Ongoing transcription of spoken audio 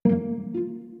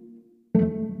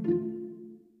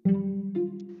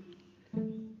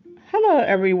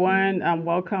everyone.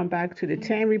 Welcome back to the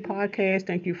Tammy podcast.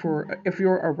 Thank you if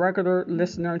you're a regular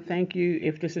listener, thank you.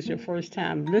 If this is your first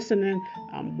time listening,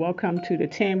 welcome to the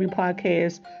Tammy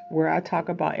podcast, where I talk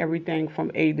about everything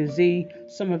from A to Z.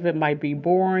 Some of it might be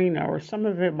boring or some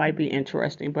of it might be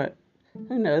interesting, but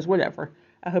who knows, whatever.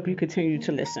 I hope you continue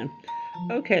to listen.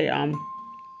 Okay,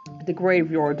 the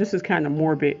graveyard. This is kind of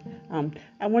morbid.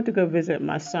 I went to go visit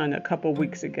my son a couple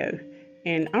weeks ago,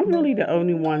 and I'm really the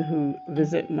only one who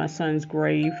visit my son's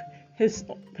grave. His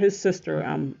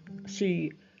sister,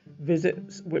 she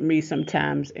visits with me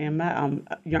sometimes, and my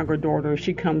younger daughter,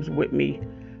 she comes with me.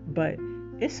 But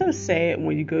it's so sad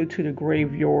when you go to the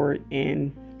graveyard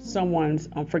and someone's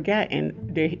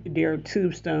forgotten their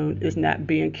tombstone is not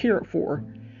being cared for.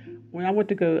 When I went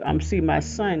to go see my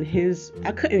son,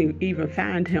 I couldn't even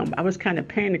find him. I was kind of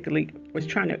panicking.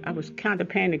 I was kind of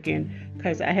panicking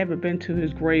because I haven't been to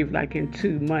his grave like in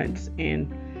 2 months,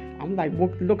 and I'm like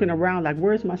looking around like,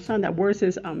 where's my son at? Where's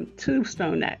his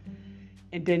tombstone at?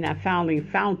 And then I finally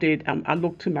found it. I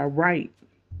looked to my right,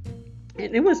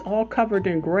 and it was all covered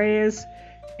in grass,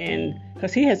 and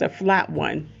because he has a flat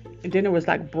one, and then it was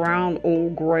like brown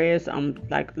old grass,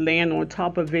 like laying on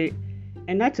top of it.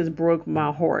 And that just broke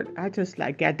my heart. I just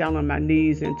got down on my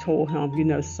knees and told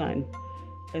him, son,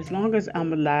 as long as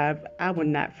I'm alive, I will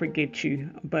not forget you.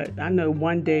 But I know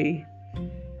one day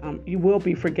you will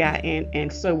be forgotten,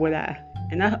 and so would I.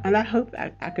 And I hope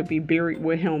I could be buried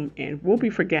with him and will be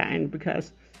forgotten,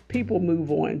 because people move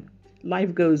on.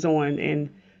 Life goes on, and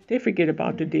they forget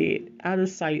about the dead. Out of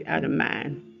sight, out of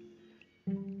mind.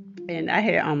 And I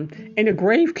had, and the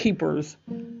gravekeepers,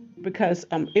 because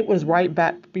it was right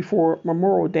back before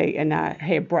Memorial Day, and I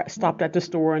had stopped at the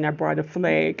store and I brought a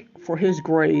flag for his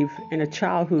grave, and a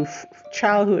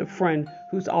childhood friend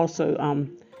who's also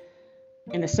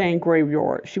in the same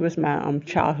graveyard. She was my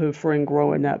childhood friend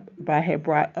growing up, but I had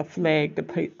brought a flag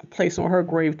to place on her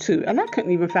grave too, and I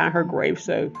couldn't even find her grave,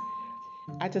 so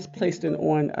I just placed it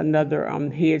on another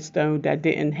headstone that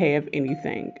didn't have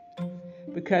anything,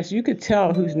 because you could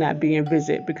tell who's not being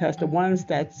visited, because the ones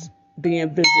that's being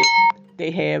visited, they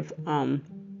have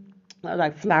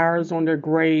like flowers on their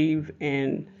grave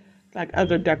and like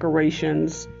other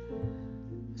decorations.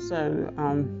 So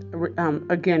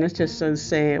again, it's just so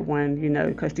sad when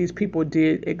because these people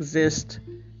did exist,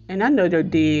 and I know they're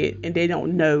dead, and they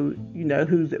don't know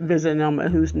who's visiting them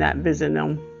and who's not visiting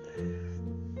them.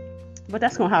 But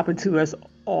that's gonna happen to us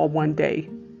all one day.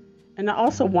 And I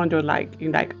also wonder, like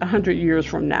 100 years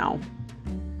from now,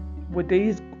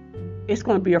 it's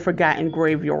going to be a forgotten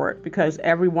graveyard, because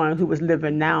everyone who is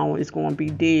living now is going to be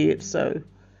dead. So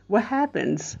what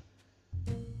happens?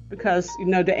 Because,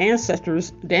 the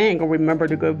ancestors, they ain't going to remember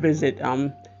to go visit.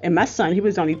 And my son, he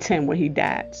was only 10 when he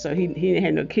died. So he didn't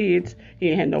have no kids. He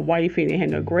didn't have no wife. He didn't have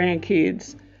no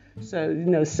grandkids.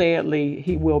 So, sadly,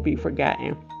 he will be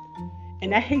forgotten.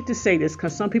 And I hate to say this,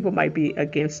 because some people might be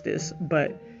against this,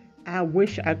 but I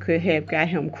wish I could have got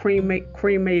him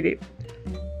cremated,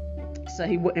 so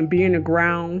he wouldn't be in the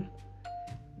ground.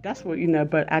 That's what,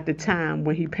 but at the time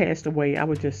when he passed away, I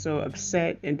was just so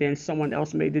upset. And then someone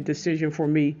else made the decision for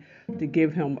me to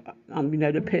give him,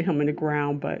 to put him in the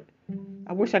ground. But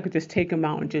I wish I could just take him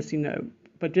out and just,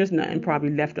 but there's nothing probably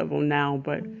left of him now.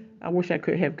 But I wish I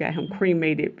could have got him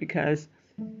cremated, because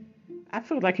I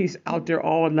feel like he's out there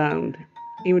all alone,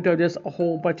 even though there's a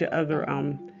whole bunch of other,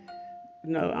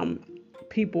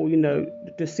 people,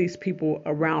 deceased people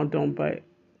around him. But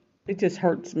it just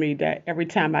hurts me that every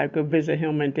time I go visit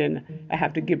him, and then I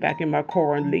have to get back in my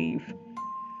car and leave.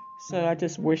 So I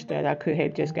just wish that I could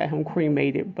have just got him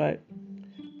cremated. But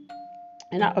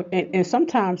and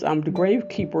sometimes the grave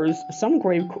keepers,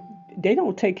 they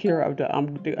don't take care of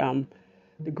the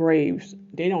graves.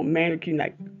 They don't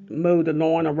mow the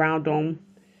lawn around them.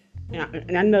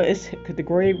 And I know it's because the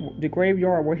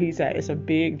graveyard where he's at, it's a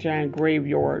big giant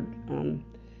graveyard.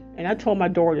 And I told my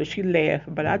daughter, she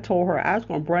laughed, but I told her I was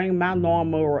going to bring my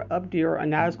lawnmower up there,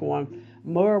 and I was going to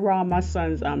mow around my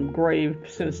son's grave,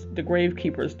 since the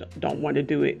gravekeepers don't want to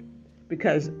do it,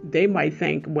 because they might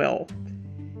think, well,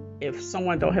 if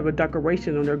someone don't have a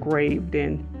decoration on their grave,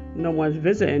 then no one's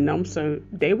visiting them, so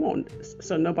they won't,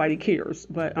 so nobody cares.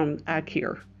 But I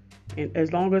care, and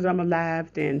as long as I'm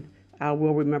alive, then I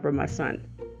will remember my son.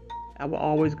 I will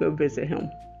always go visit him.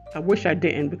 I wish I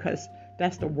didn't, because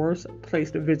that's the worst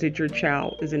place to visit your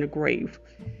child, is in a grave.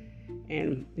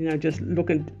 And, just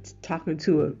talking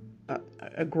to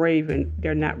a grave, and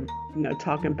they're not,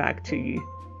 talking back to you.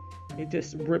 It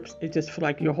just rips, it just feels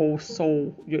like your whole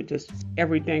soul,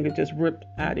 everything is just ripped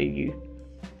out of you.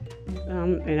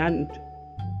 And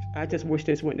I just wish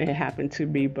this wouldn't have happened to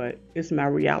me, but it's my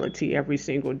reality every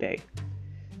single day.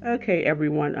 Okay,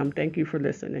 everyone. Thank you for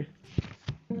listening.